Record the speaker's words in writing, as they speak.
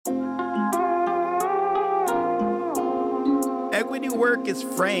work is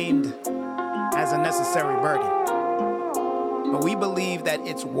framed as a necessary burden, but we believe that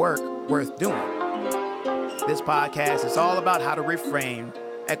it's work worth doing. This podcast is all about how to reframe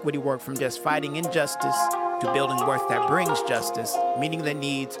equity work from just fighting injustice to building work that brings justice, meeting the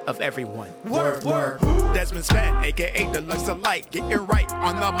needs of everyone. Work. Desmond, aka the Lux of Light, getting right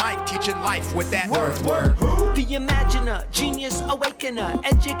on the mic, teaching life with that work. The Emajyner, genius awakener,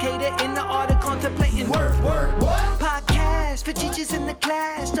 educator in the art of contemplating. Work. Podcast for teachers in the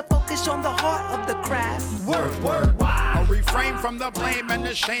class to focus on the heart of the craft. Work. A refrain from the blame and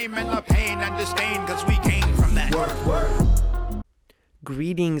the shame and the pain and disdain, cause we came from that. Work.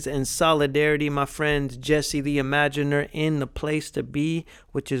 Greetings and solidarity, my friends. Jesse the Emajyner in the place to be,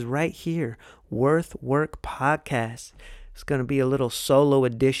 which is right here, Worth Work Podcast. It's going to be a little solo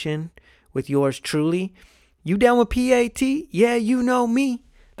edition with yours truly. You down with PAT? Yeah, you know me.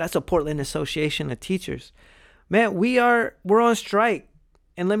 That's a Portland Association of Teachers. Man, we're on strike,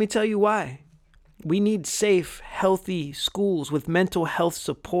 and let me tell you why. We need safe, healthy schools with mental health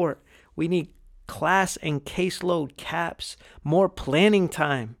support. We need class and caseload caps, more planning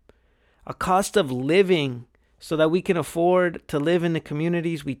time, a cost of living so that we can afford to live in the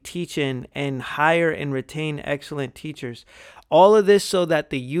communities we teach in and hire and retain excellent teachers. All of this so that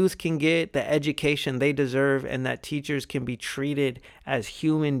the youth can get the education they deserve and that teachers can be treated as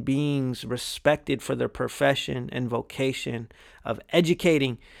human beings, respected for their profession and vocation of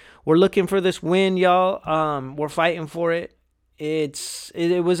educating. We're looking for this win, y'all. We're fighting for it.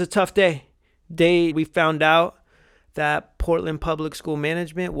 It was a tough day. We found out that Portland Public School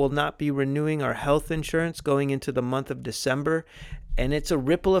Management will not be renewing our health insurance going into the month of December. And it's a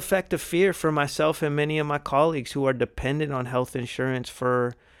ripple effect of fear for myself and many of my colleagues who are dependent on health insurance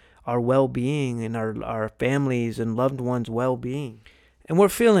for our well-being and our families and loved ones' well-being. And we're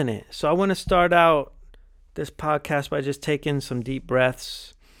feeling it. So I want to start out this podcast by just taking some deep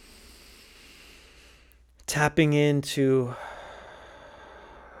breaths, tapping into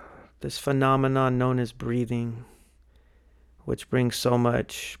this phenomenon known as breathing, which brings so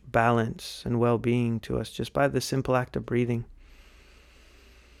much balance and well-being to us just by the simple act of breathing.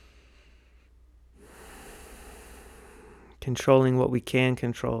 Controlling what we can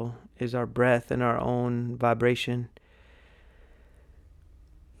control is our breath and our own vibration.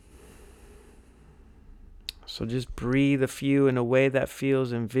 So just breathe a few in a way that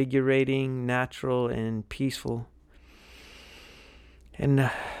feels invigorating, natural, and peaceful. And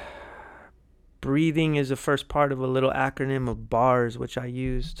breathing is the first part of a little acronym of BARS, which I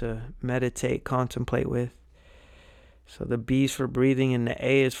use to meditate, contemplate with. So the B is for breathing and the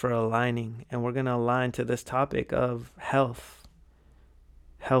A is for aligning. And we're going to align to this topic of health,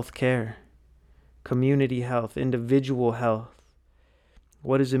 healthcare, community health, individual health.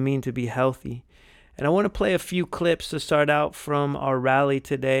 What does it mean to be healthy? And I want to play a few clips to start out from our rally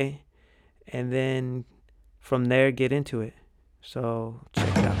today, and then from there get into it. So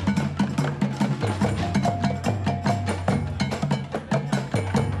check it out.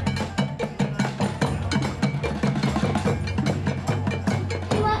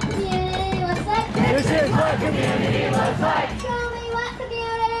 Community looks like. Show me what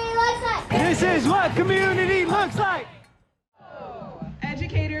community looks like. This is what community looks like.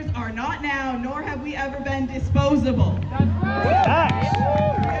 Educators are not now, nor have we ever been disposable. Nice.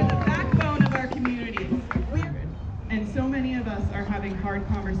 We're the backbone of our communities. And so many of us are having hard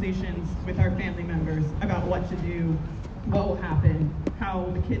conversations with our family members about what to do, what will happen, how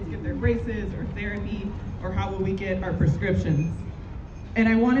the kids get their braces or therapy, or how will we get our prescriptions. And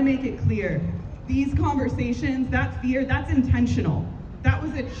I want to make it clear, these conversations, that fear, that's intentional. That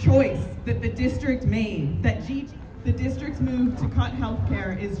was a choice that the district made. The district's move to cut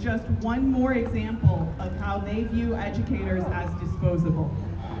healthcare is just one more example of how they view educators as disposable.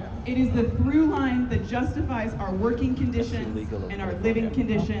 It is the through line that justifies our working conditions and our living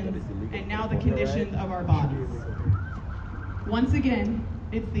conditions, and now the conditions of our bodies. Once again,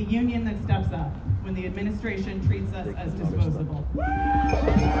 it's the union that steps up when the administration treats us as disposable.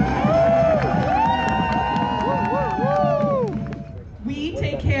 We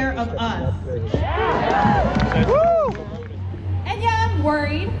take care of us. And yeah, I'm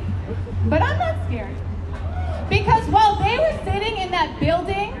worried, but I'm not scared. Because while they were sitting in that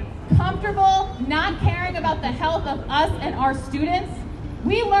building, comfortable, not caring about the health of us and our students,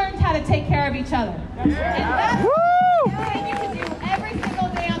 we learned how to take care of each other. And that's what we continue to do every single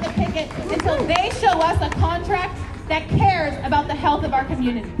day on the picket until they show us a contract that cares about the health of our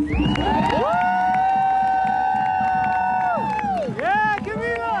community.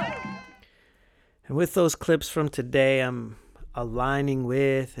 And with those clips from today, I'm aligning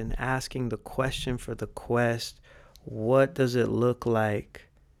with and asking the question for the quest, What does it look like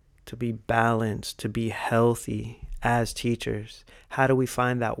to be balanced, to be healthy as teachers? How do we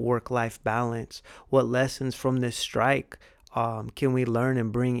find that work-life balance? What lessons from this strike can we learn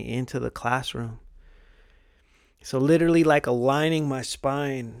and bring into the classroom? So literally like aligning my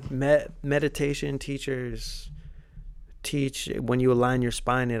spine. Meditation teachers teach when you align your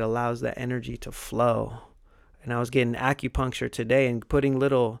spine, it allows that energy to flow. And I was getting acupuncture today, and putting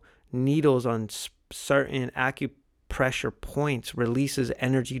little needles on certain acupressure points releases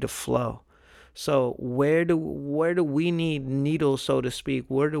energy to flow. So where do we need needles, so to speak?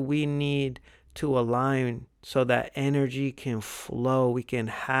 Where do we need to align so that energy can flow? We can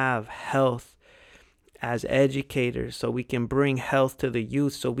have health as educators, so we can bring health to the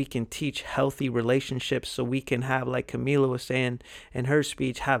youth, so we can teach healthy relationships, so we can have, like Camila was saying in her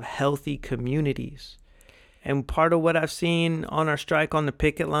speech, have healthy communities. And part of what I've seen on our strike on the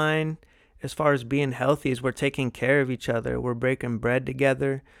picket line, as far as being healthy, is we're taking care of each other. We're breaking bread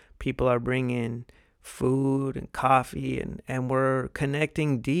together. People are bringing food and coffee, and we're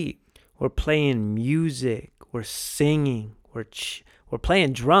connecting deep. We're playing music. We're singing. We're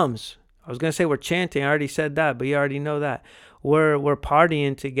playing drums. I was going to say we're chanting. I already said that, but you already know that. We're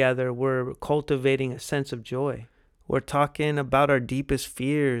partying together. We're cultivating a sense of joy. We're talking about our deepest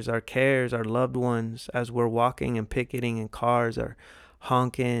fears, our cares, our loved ones, as we're walking and picketing, and cars are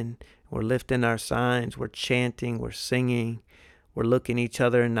honking. We're lifting our signs. We're chanting. We're singing. We're looking each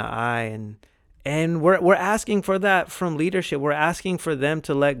other in the eye, and we're asking for that from leadership. We're asking for them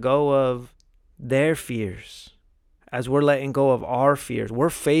to let go of their fears, as we're letting go of our fears. We're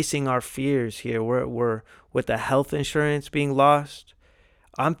facing our fears here. We're with the health insurance being lost.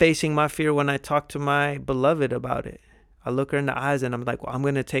 I'm facing my fear when I talk to my beloved about it. I look her in the eyes and I'm like, well, I'm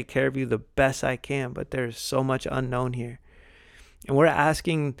going to take care of you the best I can, but there's so much unknown here. And we're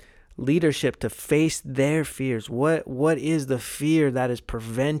asking leadership to face their fears. What is the fear that is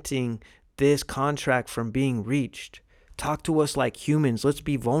preventing this contract from being reached? Talk to us like humans. Let's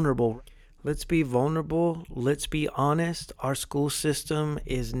be vulnerable. Let's be vulnerable. Let's be honest. Our school system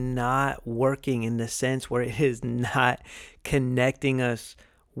is not working in the sense where it is not connecting us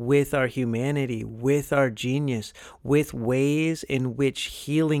with our humanity, with our genius, with ways in which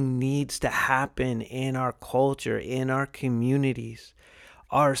healing needs to happen in our culture, in our communities.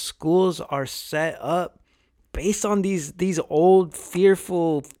 Our schools are set up based on these old,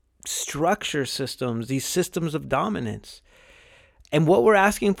 fearful structure systems, these systems of dominance. And what we're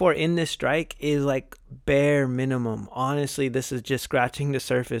asking for in this strike is like bare minimum. Honestly, this is just scratching the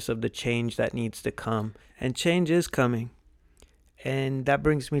surface of the change that needs to come. And change is coming. And that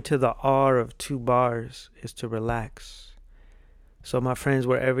brings me to the R of 2 bars, is to relax. So my friends,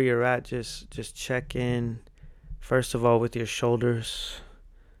 wherever you're at, just check in, first of all, with your shoulders.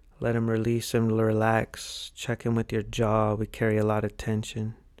 Let them release and relax. Check in with your jaw. We carry a lot of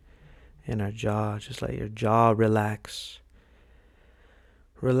tension in our jaw. Just let your jaw relax.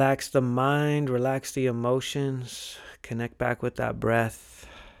 Relax the mind, relax the emotions, connect back with that breath.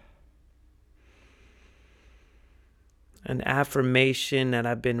 An affirmation that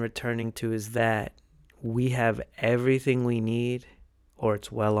I've been returning to is that we have everything we need, or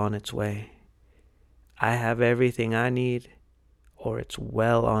it's well on its way. I have everything I need, or it's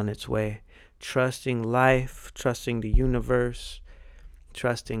well on its way. Trusting life, trusting the universe,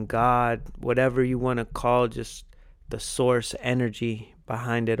 trusting God, whatever you want to call just the source energy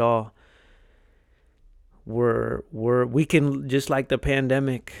behind it all. We can, just like the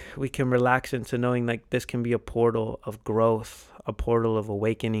pandemic, we can relax into knowing like this can be a portal of growth, a portal of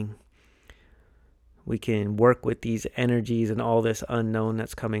awakening. We can work with these energies and all this unknown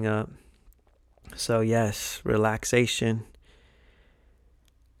that's coming up. So yes, relaxation.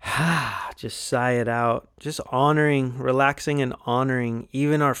 Just sigh it out. Just honoring, relaxing and honoring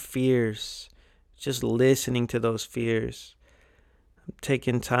even our fears. Just listening to those fears.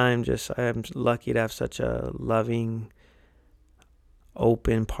 Taking time, I'm lucky to have such a loving,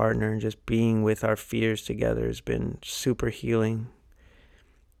 open partner. Just being with our fears together has been super healing.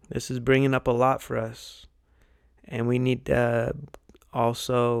 This is bringing up a lot for us. And we need to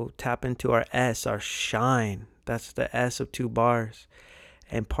also tap into our S, our shine. That's the S of 2 bars.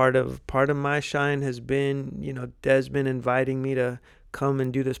 And part of my shine has been, Des been inviting me to come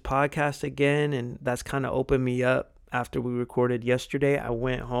and do this podcast again. And that's kind of opened me up. After we recorded yesterday, I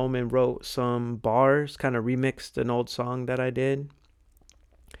went home and wrote some bars, kind of remixed an old song that I did.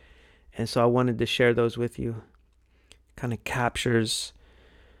 And so I wanted to share those with you. Kind of captures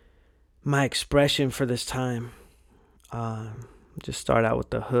my expression for this time. Just start out with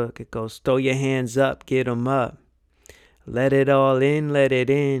the hook. It goes, throw your hands up, get them up. Let it all in, let it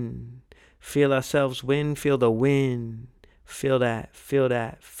in. Feel ourselves win, feel the wind. Feel that, feel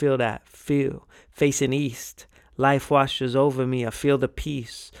that, feel that, feel. Facing east, life washes over me. I feel the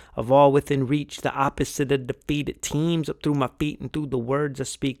peace of all within reach. The opposite of defeated teams up through my feet and through the words I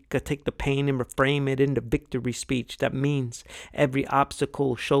speak. I take the pain and reframe it into victory speech. That means every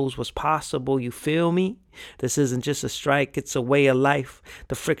obstacle shows what's possible. You feel me? This isn't just a strike, it's a way of life.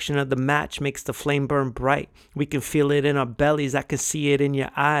 The friction of the match makes the flame burn bright. We can feel it in our bellies, I can see it in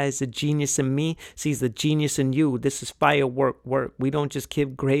your eyes. The genius in me sees the genius in you. This is firework work. We don't just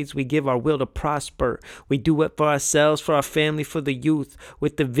give grades, we give our will to prosper. We do it for ourselves, for our family, for the youth.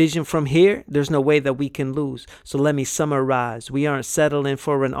 With the vision from here, there's no way that we can lose. So let me summarize. We aren't settling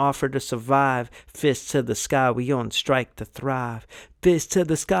for an offer to survive. Fists to the sky, we on strike to thrive. Fist to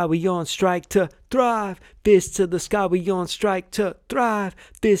the sky, we on strike to thrive. Fist to the sky, we on strike to thrive.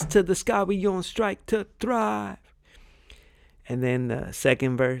 Fist to the sky, we on strike to thrive. And then the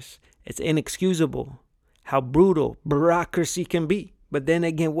second verse, it's inexcusable how brutal bureaucracy can be. But then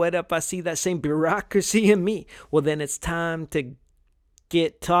again, what if I see that same bureaucracy in me? Well, then it's time to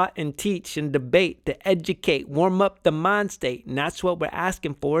get taught and teach and debate, to educate, warm up the mind state. And that's what we're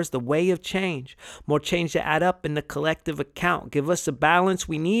asking for, is the way of change. More change to add up in the collective account. Give us the balance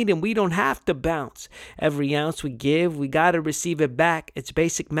we need and we don't have to bounce. Every ounce we give, we got to receive it back. It's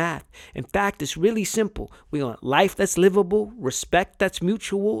basic math. In fact, it's really simple. We want life that's livable, respect that's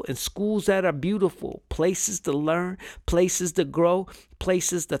mutual, and schools that are beautiful. Places to learn, places to grow,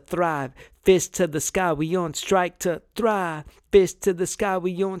 places to thrive. Fist to the sky, we on strike to thrive. Fist to the sky,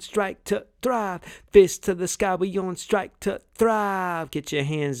 we on strike to thrive. Fist to the sky, we on strike to thrive. Get your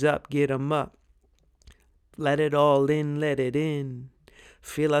hands up, get them up. Let it all in, let it in.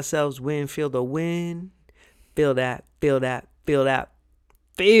 Feel ourselves win, feel the wind. Feel that, feel that, feel that,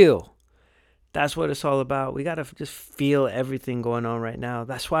 feel. That's what it's all about. We got to just feel everything going on right now.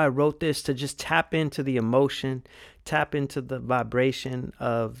 That's why I wrote this, to just tap into the emotion, tap into the vibration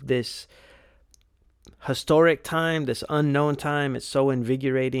of this historic time, this unknown time. It's so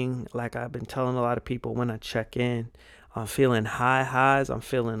invigorating. Like I've been telling a lot of people when I check in, I'm feeling high highs, I'm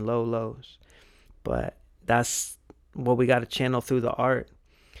feeling low lows. But that's what we got to channel through the art.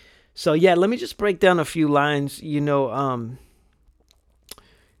 So yeah, let me just break down a few lines.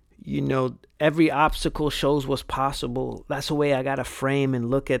 Every obstacle shows what's possible. That's the way I got to frame and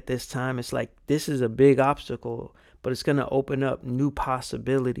look at this time. It's like, this is a big obstacle, but it's going to open up new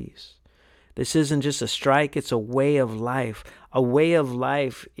possibilities. This isn't just a strike, it's a way of life. A way of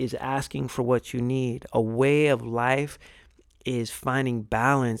life is asking for what you need. A way of life is finding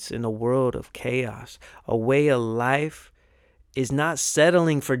balance in a world of chaos. A way of life is not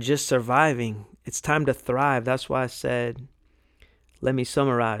settling for just surviving. It's time to thrive. That's why I said, let me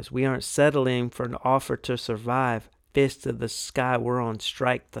summarize. We aren't settling for an offer to survive. Fist to the sky, we're on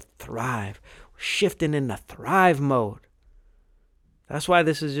strike to thrive. We're shifting into thrive mode. That's why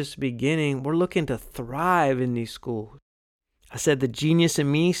this is just the beginning. We're looking to thrive in these schools. I said the genius in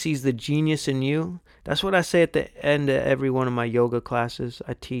me sees the genius in you. That's what I say at the end of every one of my yoga classes.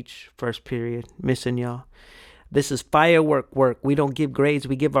 I teach first period, missing y'all. This is firework work. We don't give grades.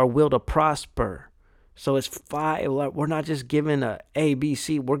 We give our will to prosper. So it's we're not just giving A, B,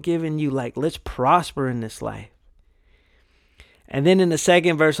 C. We're giving you let's prosper in this life. And then in the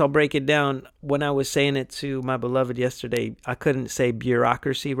second verse, I'll break it down. When I was saying it to my beloved yesterday, I couldn't say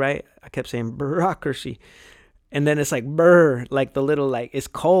bureaucracy, right? I kept saying bureaucracy. And then it's like burr, like the little, it's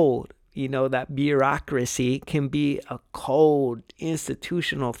cold. That bureaucracy can be a cold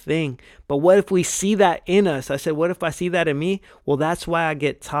institutional thing. But what if we see that in us? I said, what if I see that in me? Well, that's why I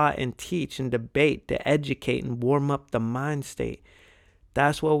get taught and teach and debate, to educate and warm up the mind state.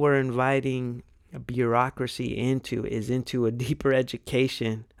 That's what we're inviting a bureaucracy into a deeper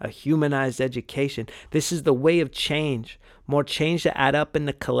education, a humanized education. This is the way of change. More change to add up in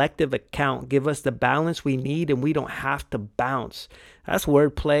the collective account. Give us the balance we need and we don't have to bounce. That's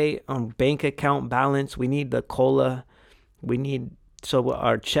wordplay on bank account balance. We need the COLA. We need so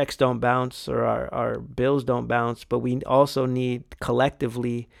our checks don't bounce or our bills don't bounce, but we also need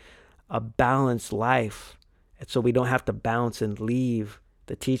collectively a balanced life. And so we don't have to bounce and leave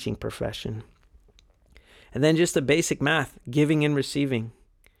the teaching profession. And then just the basic math, giving and receiving.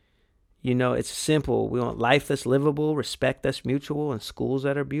 It's simple. We want life that's livable, respect that's mutual, and schools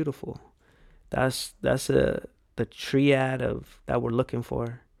that are beautiful. That's the triad of that we're looking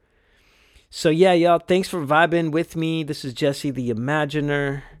for. So yeah, y'all, thanks for vibing with me. This is Jesse the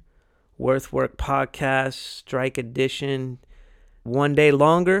Emajyner, Worth Work Podcast, Strike Edition. One day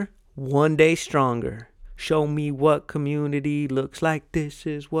longer, one day stronger. Show me what community looks like. This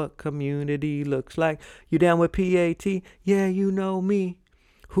is what community looks like. You down with PAT? Yeah, you know me.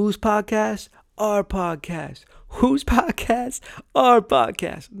 Whose podcast? Our podcast. Whose podcast? Our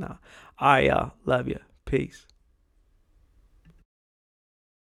podcast. No. All right, y'all. Love you. Peace.